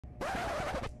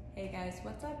Hey guys,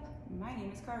 what's up? My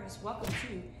name is Karis. Welcome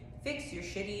to Fix Your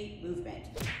Shitty Movement.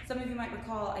 Some of you might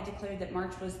recall I declared that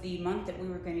March was the month that we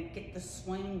were going to get the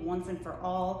swing once and for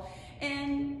all,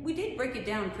 and we did break it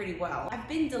down pretty well. I've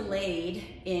been delayed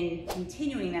in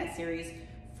continuing that series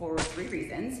for 3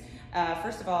 reasons.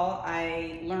 First of all,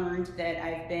 I learned that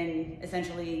I've been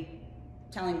essentially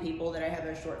telling people that I have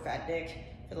a short fat dick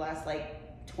for the last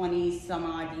 20 some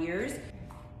odd years.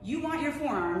 You want your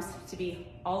forearms to be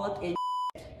all up in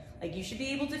like you should be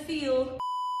able to feel,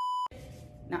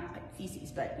 not like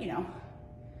feces, but you know,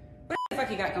 what the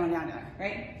fuck you got going down there,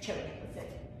 right? Chode, that's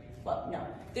it. Well, no,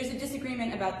 there's a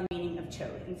disagreement about the meaning of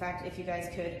chode. In fact, if you guys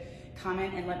could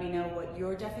comment and let me know what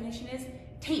your definition is.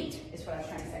 Taint is what I was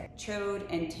trying to say. Chode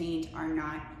and taint are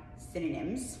not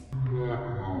synonyms.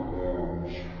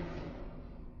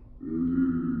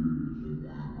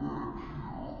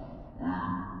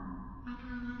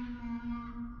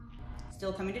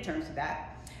 Still coming to terms with that.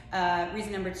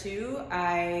 Reason number 2,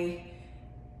 I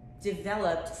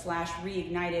developed /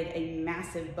 reignited a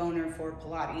massive boner for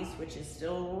Pilates, which is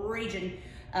still raging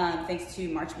thanks to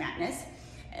March Madness.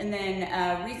 And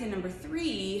then reason number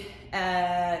 3,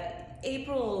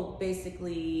 April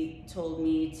basically told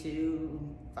me to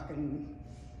fucking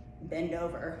bend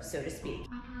over, so to speak.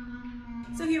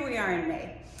 So here we are in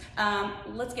May.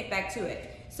 Let's get back to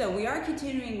it. So we are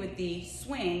continuing with the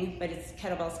swing, but it's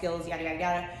kettlebell skills, yada, yada,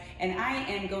 yada. And I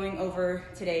am going over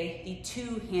today the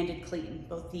two-handed clean,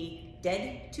 both the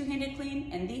dead two-handed clean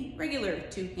and the regular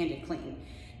two-handed clean.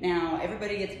 Now,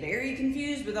 everybody gets very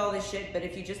confused with all this shit, but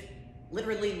if you just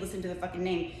literally listen to the fucking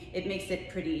name, it makes it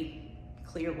pretty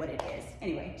clear what it is.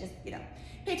 Anyway, just,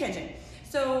 pay attention.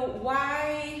 So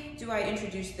why do I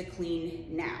introduce the clean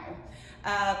now?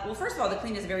 Well, first of all, the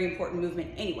clean is a very important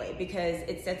movement anyway, because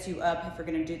it sets you up, if we're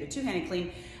gonna do the two-handed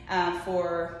clean,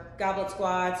 for goblet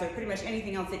squats or pretty much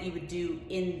anything else that you would do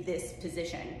in this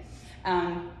position.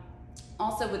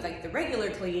 Also with the regular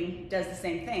clean, does the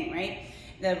same thing, right?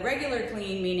 The regular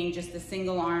clean, meaning just the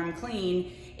single arm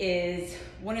clean, is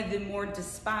one of the more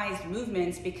despised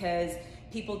movements because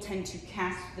people tend to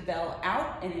cast the bell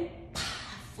out and it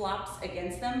flops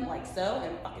against them like so,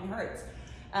 and it fucking hurts.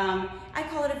 I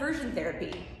call it aversion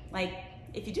therapy.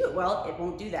 If you do it well, it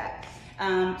won't do that.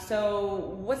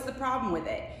 So what's the problem with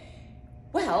it?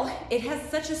 Well, it has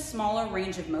such a smaller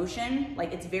range of motion,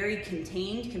 it's very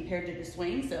contained compared to the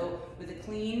swing. So with a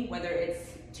clean, whether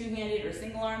it's two-handed or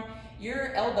single arm,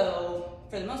 your elbow,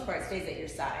 for the most part, stays at your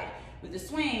side. With the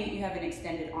swing, you have an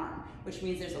extended arm, which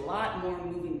means there's a lot more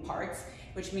moving parts,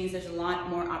 which means there's a lot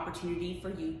more opportunity for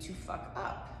you to fuck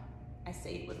up. I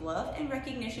say it with love and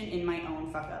recognition in my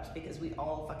own fuck-ups because we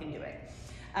all fucking do it.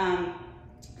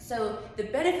 So the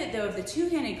benefit though of the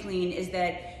two-handed clean is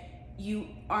that you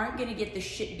aren't gonna get the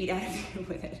shit beat out of you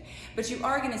with it, but you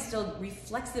are gonna still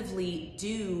reflexively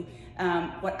do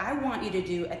what I want you to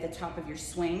do at the top of your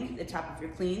swing, the top of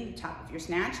your clean, the top of your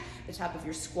snatch, the top of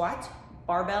your squat,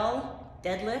 barbell,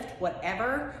 deadlift,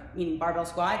 whatever, meaning barbell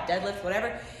squat, deadlift,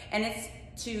 whatever, and it's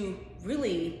to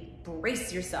really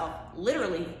brace yourself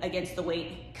literally against the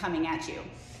weight coming at you.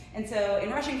 And so in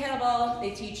Russian kettlebell,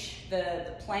 they teach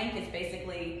the plank is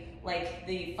basically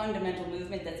the fundamental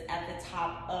movement that's at the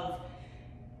top of,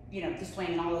 the swing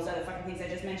and all those other fucking things I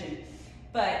just mentioned.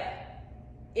 But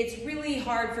it's really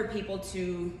hard for people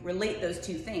to relate those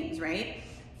two things, right?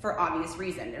 For obvious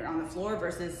reason. They're on the floor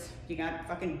versus you got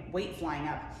fucking weight flying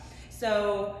up.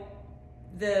 So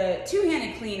the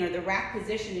two-handed clean, or the rack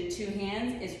position in two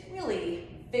hands, is really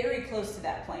very close to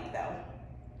that plank though.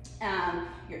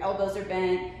 Your elbows are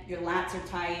bent, your lats are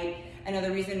tight.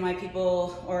 Another reason why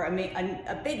people, or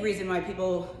a big reason why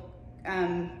people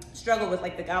struggle with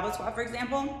the goblet squat, for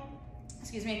example,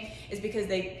 is because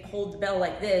they hold the bell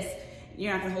like this.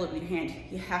 You're not gonna hold it with your hand.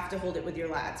 You have to hold it with your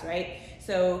lats, right?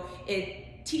 So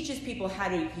it teaches people how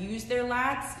to use their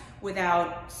lats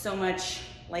without so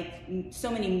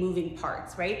many moving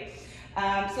parts, right?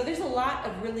 So there's a lot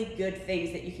of really good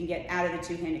things that you can get out of the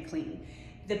two-handed clean.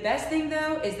 The best thing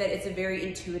though is that it's a very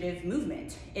intuitive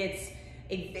movement. It's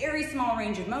a very small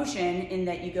range of motion in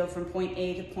that you go from point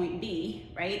A to point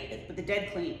B, right? With the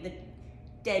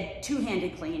dead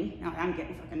two-handed clean. Now I'm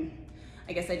getting fucking,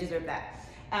 I guess I deserve that.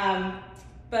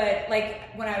 But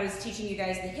when I was teaching you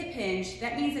guys the hip hinge,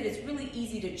 that means that it's really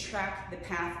easy to track the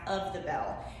path of the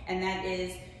bell. And that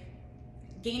is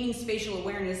gaining spatial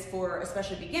awareness for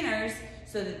especially beginners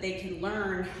so that they can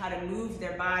learn how to move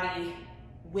their body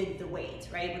with the weight,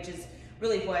 right? Which is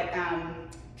really what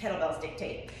kettlebells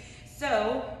dictate.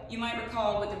 So you might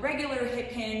recall with the regular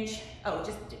hip hinge,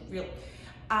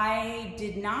 I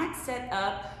did not set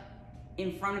up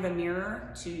in front of a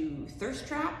mirror to thirst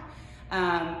trap.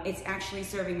 It's actually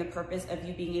serving the purpose of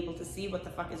you being able to see what the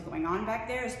fuck is going on back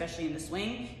there, especially in the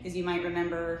swing, because you might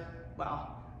remember,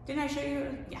 well, didn't I show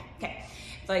you? Yeah, okay.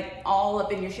 It's like all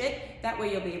up in your shit. That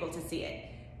way you'll be able to see it.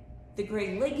 The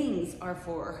gray leggings are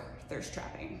for thirst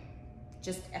trapping,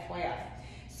 just FYI.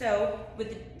 So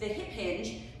with the hip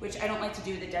hinge, which I don't like to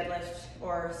do the deadlift,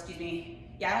 or excuse me,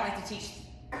 yeah, I don't like to teach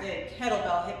the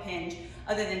kettlebell hip hinge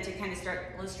other than to kind of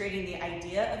start illustrating the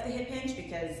idea of the hip hinge,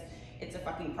 because it's a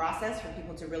fucking process for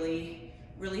people to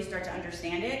really start to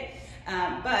understand it.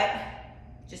 But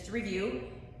just to review,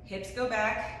 hips go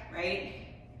back, right?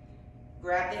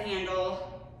 Grab the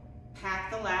handle, pack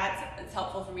the lats. It's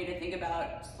helpful for me to think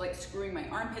about like screwing my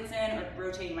armpits in or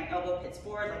rotating my elbow pits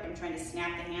forward like I'm trying to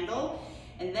snap the handle.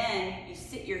 And then you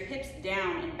sit your hips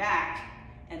down and back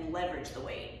and leverage the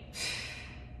weight.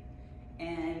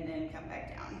 And then come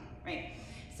back down, right?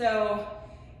 So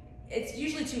it's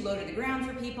usually too low to the ground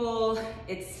for people.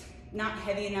 It's not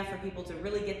heavy enough for people to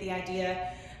really get the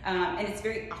idea. And it's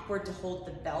very awkward to hold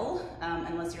the bell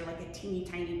unless you're like a teeny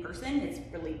tiny person. It's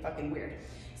really fucking weird.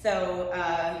 So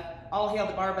all hail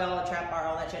the barbell, a trap bar,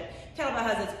 all that shit. Kettlebell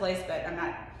has its place, but I'm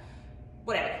not,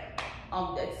 whatever.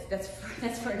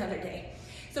 That's for another day.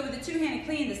 So with the two-handed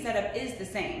clean, the setup is the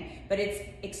same, but it's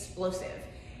explosive.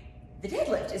 The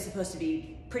deadlift is supposed to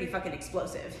be pretty fucking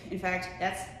explosive. In fact,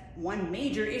 that's one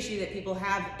major issue that people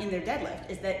have in their deadlift,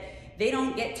 is that they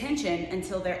don't get tension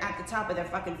until they're at the top of their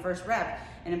fucking first rep.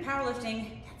 And in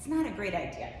powerlifting, that's not a great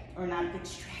idea or not a good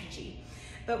strategy.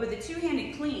 But with the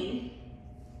two-handed clean,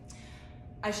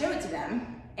 I show it to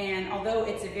them, and although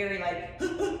it's a very like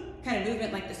kind of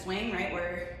movement like the swing, right,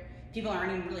 where people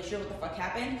aren't even really sure what the fuck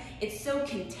happened, it's so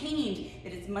contained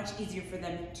that it's much easier for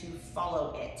them to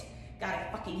follow it. God,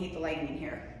 I fucking hate the lighting in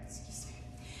here. Excuse me.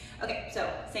 Okay,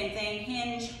 so same thing,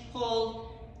 hinge,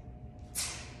 hold.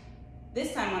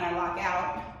 This time when I lock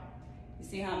out, you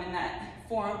see how I'm in that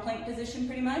forearm plank position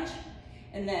pretty much?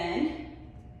 And then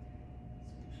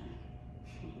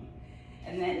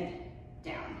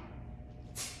down.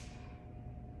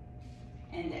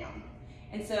 And down.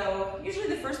 And so usually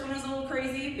the first one is a little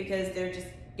crazy because they're just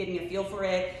getting a feel for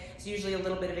it. It's usually a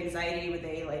little bit of anxiety with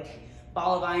a like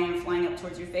ball of iron flying up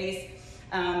towards your face.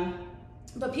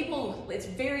 But people, it's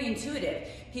very intuitive.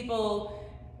 People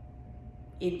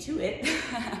intuit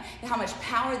how much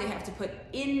power they have to put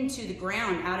into the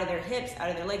ground, out of their hips, out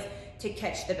of their legs to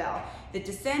catch the bell. The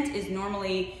descent is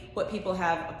normally what people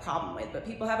have a problem with, but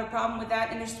people have a problem with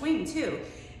that in their swing too.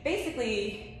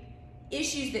 Basically,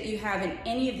 issues that you have in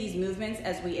any of these movements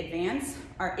as we advance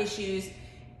are issues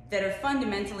that are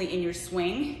fundamentally in your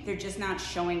swing. They're just not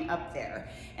showing up there.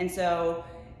 And so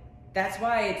that's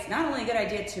why it's not only a good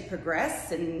idea to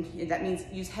progress, and that means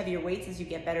use heavier weights as you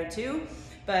get better too,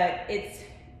 but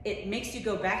it makes you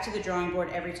go back to the drawing board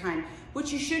every time,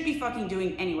 which you should be fucking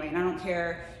doing anyway. And I don't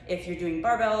care if you're doing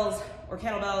barbells or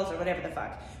kettlebells or whatever the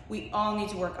fuck. We all need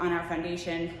to work on our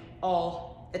foundation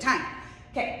all the time.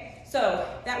 Okay, so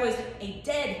that was a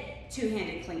dead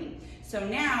two-handed clean. So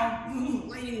now,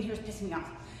 lighting in here is pissing me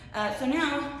off. So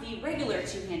now the regular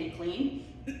two-handed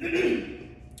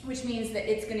clean, which means that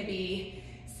it's gonna be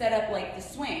set up like the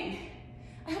swing.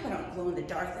 I hope I don't glow in the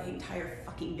dark the entire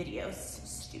fucking video. It's so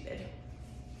stupid.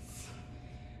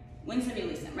 Win some, you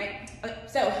lose some, right? Okay,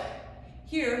 so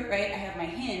here, right, I have my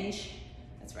hinge.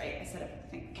 That's right, I set up the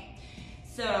thing. Okay.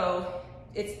 So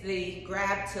it's the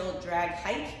grab, tilt, drag,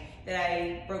 hike that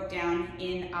I broke down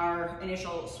in our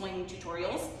initial swing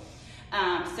tutorials.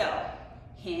 So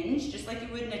hinge, just like you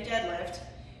would in a deadlift.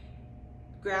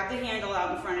 Grab the handle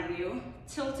out in front of you,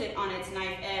 tilt it on its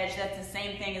knife edge. That's the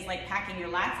same thing as like packing your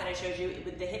lats that I showed you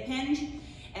with the hip hinge.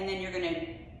 And then you're gonna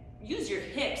use your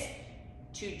hips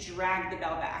to drag the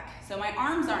bell back. So my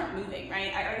arms aren't moving,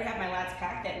 right? I already have my lats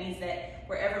packed. That means that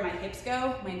wherever my hips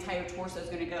go, my entire torso is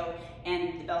gonna go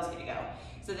and the bell's gonna go.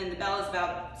 So then the bell is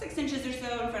about 6 inches or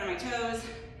so in front of my toes,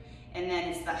 and then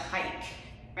it's the hike,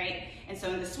 right? And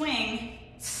so in the swing,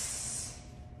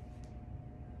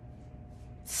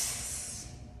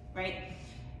 right?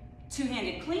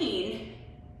 Two-handed clean,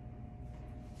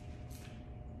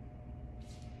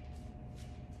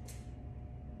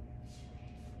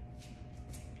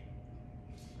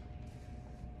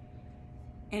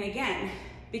 and again,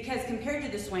 because compared to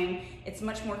the swing, it's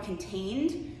much more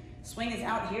contained. Swing is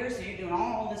out here, so you're doing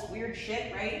all this weird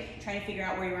shit, right? Trying to figure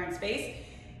out where you are in space.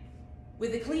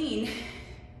 With the clean,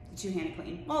 the two-handed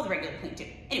clean, well, the regular clean too.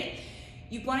 Anyway,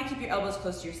 you want to keep your elbows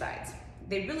close to your sides.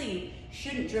 They really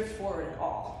shouldn't drift forward at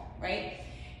all, right?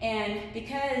 And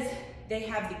because they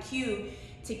have the cue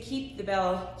to keep the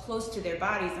bell close to their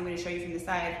bodies, I'm going to show you from the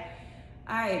side.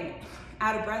 I'm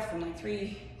out of breath from like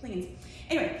 3 cleans.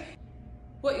 Anyway,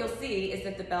 what you'll see is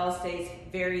that the bell stays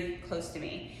very close to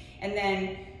me. And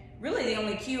then really the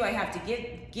only cue I have to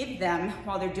give them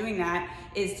while they're doing that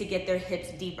is to get their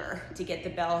hips deeper, to get the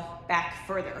bell back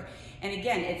further. And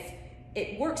again,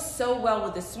 it works so well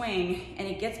with the swing, and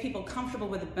it gets people comfortable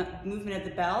with the movement of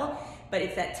the bell, but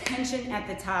it's that tension at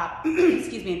the top,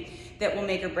 excuse me, that will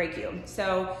make or break you.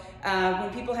 So when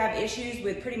people have issues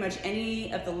with pretty much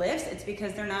any of the lifts, it's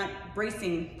because they're not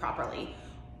bracing properly.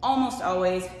 Almost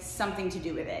always something to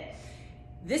do with it.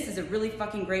 This is a really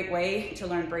fucking great way to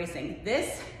learn bracing.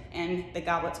 This and the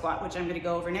goblet squat, which I'm gonna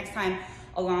go over next time,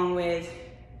 along with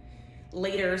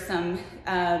later some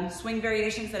swing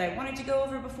variations that I wanted to go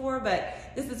over before, but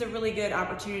this is a really good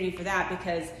opportunity for that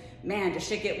because, man, does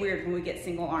shit get weird when we get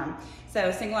single arm.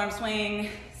 So single arm swing,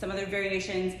 some other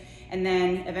variations, and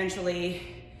then eventually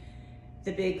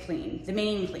the big clean, the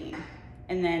main clean,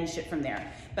 and then shit from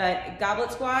there. But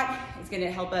goblet squat is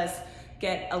gonna help us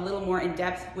get a little more in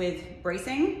depth with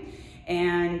bracing.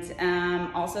 And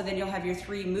also then you'll have your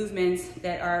 3 movements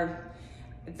that are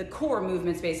the core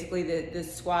movements, basically, the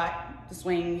squat, the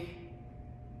swing,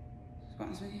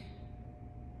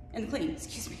 and the clean,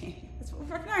 excuse me. That's what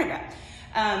we're talking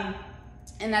about.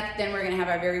 And then we're gonna have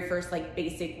our very first like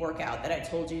basic workout that I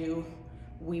told you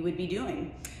we would be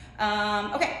doing.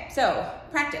 Okay, so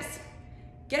practice.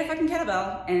 Get a fucking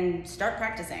kettlebell and start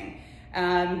practicing.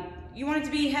 You want it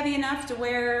to be heavy enough to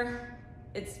where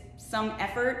it's some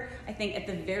effort. I think at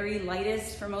the very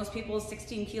lightest for most people is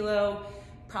 16 kilo,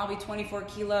 probably 24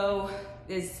 kilo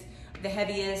is the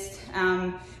heaviest.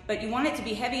 But you want it to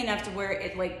be heavy enough to where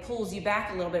it like pulls you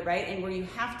back a little bit, right? And where you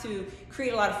have to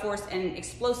create a lot of force and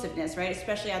explosiveness, right?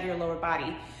 Especially out of your lower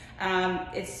body.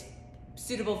 It's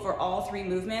suitable for all 3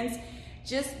 movements.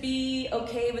 Just be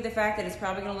okay with the fact that it's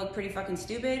probably gonna look pretty fucking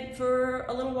stupid for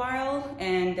a little while,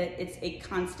 and that it's a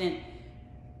constant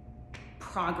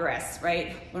progress,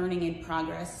 right? Learning in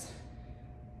progress.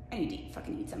 I need to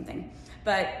fucking eat something.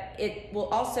 But it will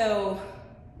also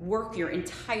work your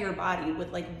entire body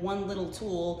with like one little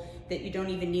tool that you don't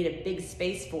even need a big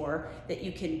space for, that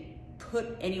you can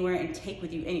put anywhere and take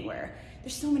with you anywhere.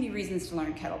 There's so many reasons to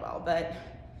learn kettlebell, but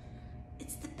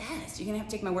it's the best. You're gonna have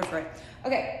to take my word for it.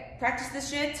 Okay, practice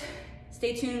this shit.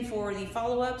 Stay tuned for the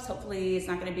follow-ups. Hopefully it's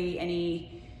not gonna be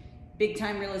any big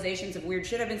time realizations of weird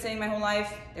shit I've been saying my whole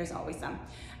life. There's always some.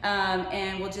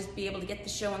 And we'll just be able to get the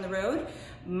show on the road.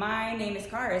 My name is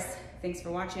Karis. Thanks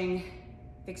for watching.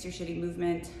 Fix your shitty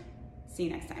movement. See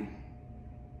you next time.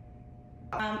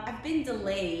 I've been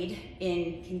delayed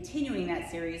in continuing that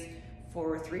series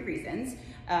for 3 reasons.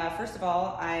 First of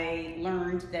all, I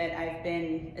learned that I've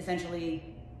been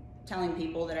essentially telling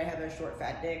people that I have a short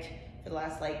fat dick for the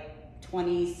last like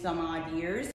 20 some odd years.